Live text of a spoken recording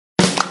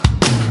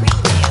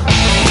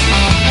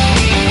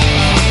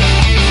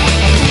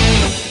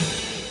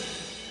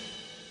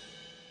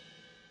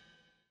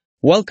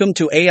Welcome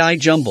to AI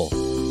Jumble.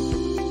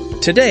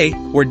 Today,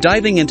 we're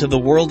diving into the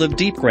world of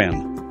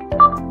Deepgram.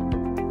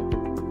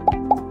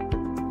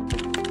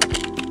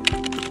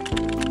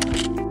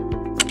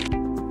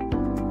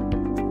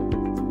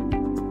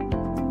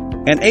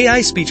 An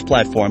AI speech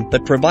platform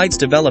that provides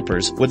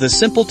developers with a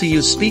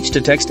simple-to-use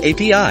speech-to-text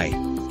API.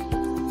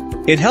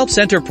 It helps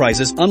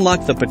enterprises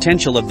unlock the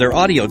potential of their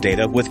audio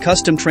data with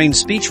custom-trained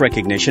speech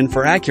recognition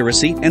for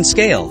accuracy and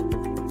scale.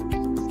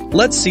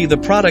 Let's see the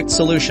product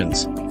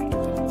solutions.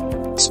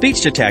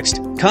 Speech-to-text,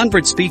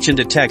 convert speech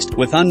into text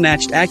with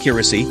unmatched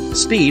accuracy,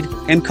 speed,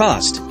 and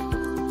cost.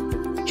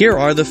 Here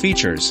are the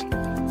features.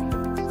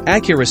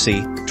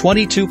 Accuracy,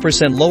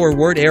 22% lower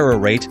word error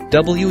rate,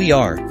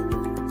 WER.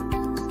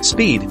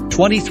 Speed,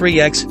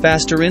 23x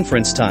faster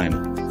inference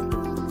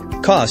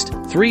time. Cost,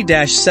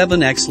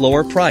 3-7x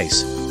lower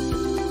price.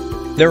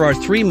 There are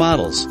 3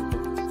 models.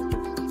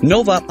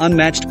 Nova,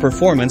 unmatched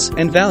performance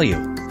and value.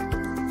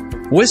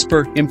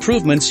 Whisper,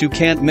 improvements you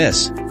can't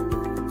miss.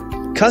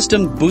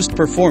 Custom, boost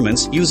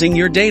performance using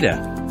your data.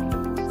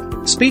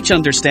 Speech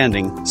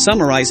understanding,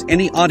 summarize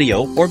any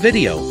audio or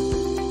video.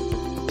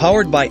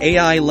 Powered by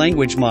AI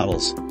language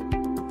models.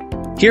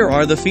 Here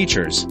are the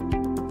features.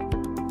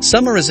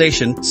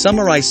 Summarization,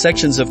 summarize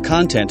sections of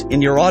content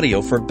in your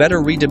audio for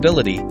better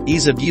readability,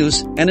 ease of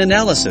use, and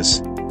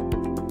analysis.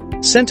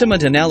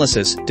 Sentiment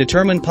analysis,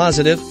 determine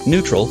positive,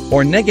 neutral,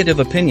 or negative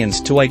opinions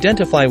to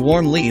identify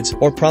warm leads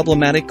or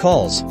problematic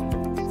calls.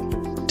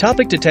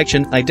 Topic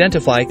detection,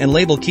 identify and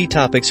label key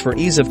topics for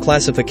ease of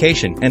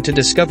classification and to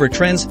discover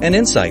trends and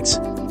insights.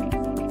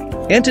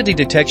 Entity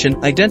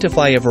detection,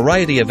 identify a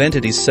variety of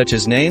entities such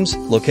as names,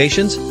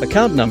 locations,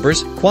 account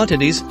numbers,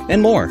 quantities,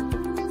 and more.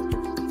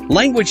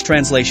 Language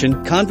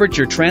translation, convert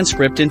your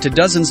transcript into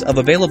dozens of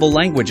available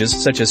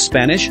languages such as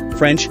Spanish,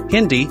 French,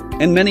 Hindi,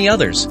 and many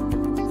others.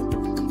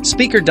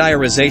 Speaker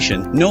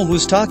diarization, know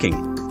who's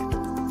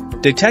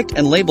talking. Detect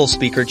and label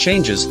speaker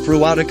changes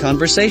throughout a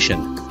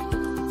conversation.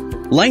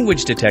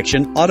 Language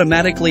detection,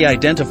 automatically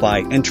identify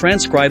and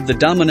transcribe the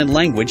dominant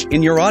language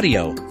in your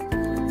audio.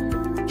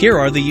 Here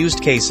are the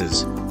used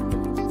cases.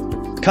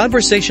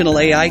 Conversational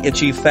AI,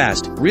 achieve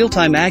fast,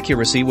 real-time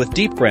accuracy with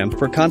Deepgram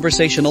for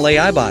conversational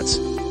AI bots.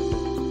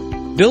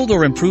 Build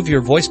or improve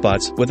your voice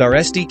bots with our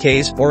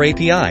SDKs or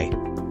API.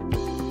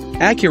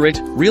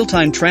 Accurate,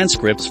 real-time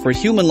transcripts for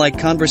human-like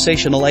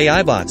conversational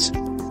AI bots.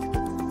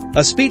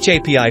 A speech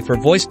API for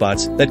voice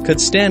bots that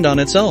could stand on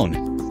its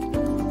own.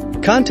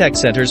 Contact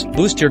centers,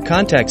 boost your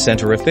contact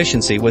center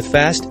efficiency with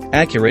fast,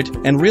 accurate,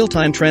 and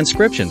real-time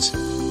transcriptions.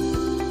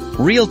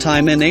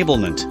 Real-time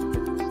enablement.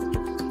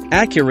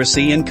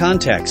 Accuracy in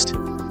context.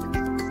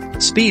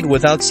 Speed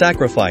without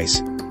sacrifice.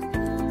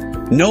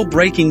 No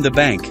breaking the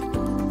bank.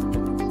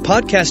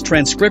 Podcast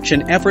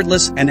transcription,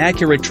 effortless and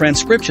accurate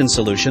transcription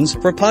solutions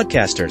for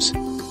podcasters.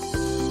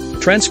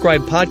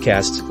 Transcribe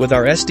podcasts with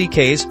our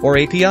SDKs or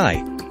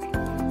API.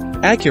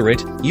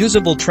 Accurate,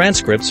 usable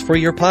transcripts for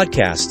your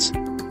podcasts.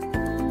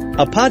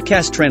 A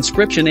podcast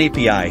transcription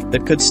API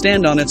that could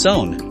stand on its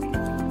own.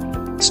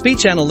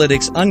 Speech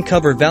analytics,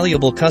 uncover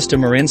valuable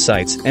customer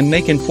insights and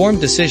make informed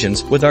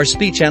decisions with our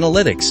speech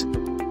analytics.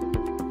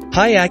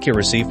 High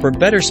accuracy for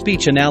better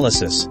speech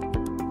analysis.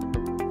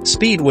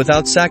 Speed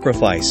without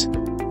sacrifice.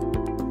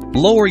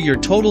 Lower your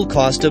total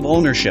cost of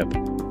ownership.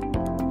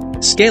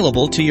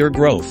 Scalable to your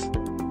growth.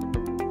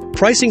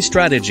 Pricing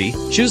strategy,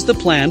 choose the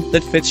plan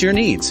that fits your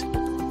needs.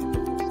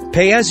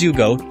 Pay as you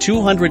go,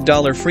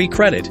 $200 free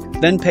credit,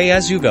 then pay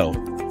as you go.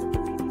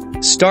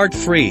 Start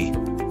free.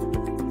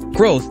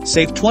 Growth,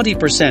 save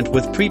 20%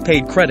 with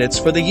prepaid credits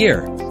for the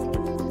year.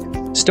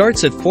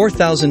 Starts at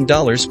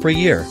 $4,000 per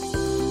year.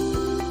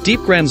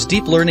 Deepgram's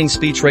deep learning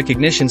speech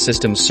recognition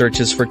system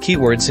searches for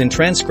keywords in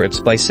transcripts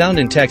by sound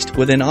and text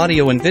within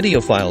audio and video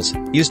files,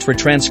 used for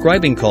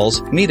transcribing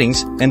calls,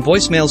 meetings, and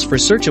voicemails for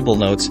searchable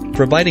notes,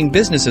 providing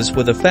businesses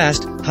with a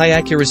fast,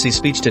 high-accuracy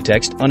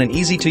speech-to-text on an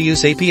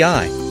easy-to-use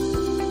API.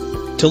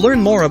 To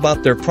learn more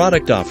about their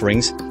product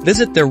offerings,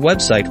 visit their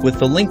website with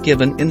the link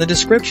given in the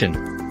description.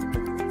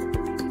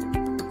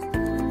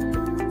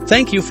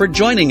 Thank you for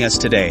joining us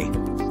today.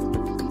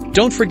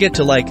 Don't forget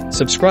to like,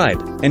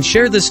 subscribe, and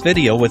share this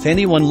video with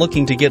anyone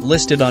looking to get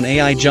listed on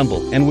AI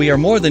Jumble, and we are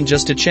more than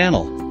just a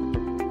channel.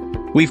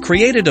 We've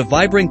created a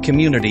vibrant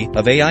community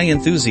of AI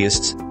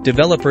enthusiasts,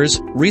 developers,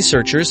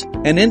 researchers,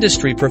 and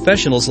industry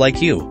professionals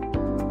like you.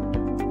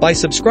 By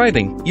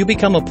subscribing, you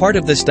become a part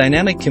of this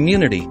dynamic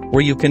community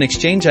where you can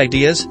exchange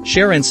ideas,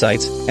 share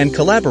insights, and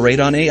collaborate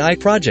on AI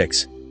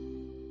projects.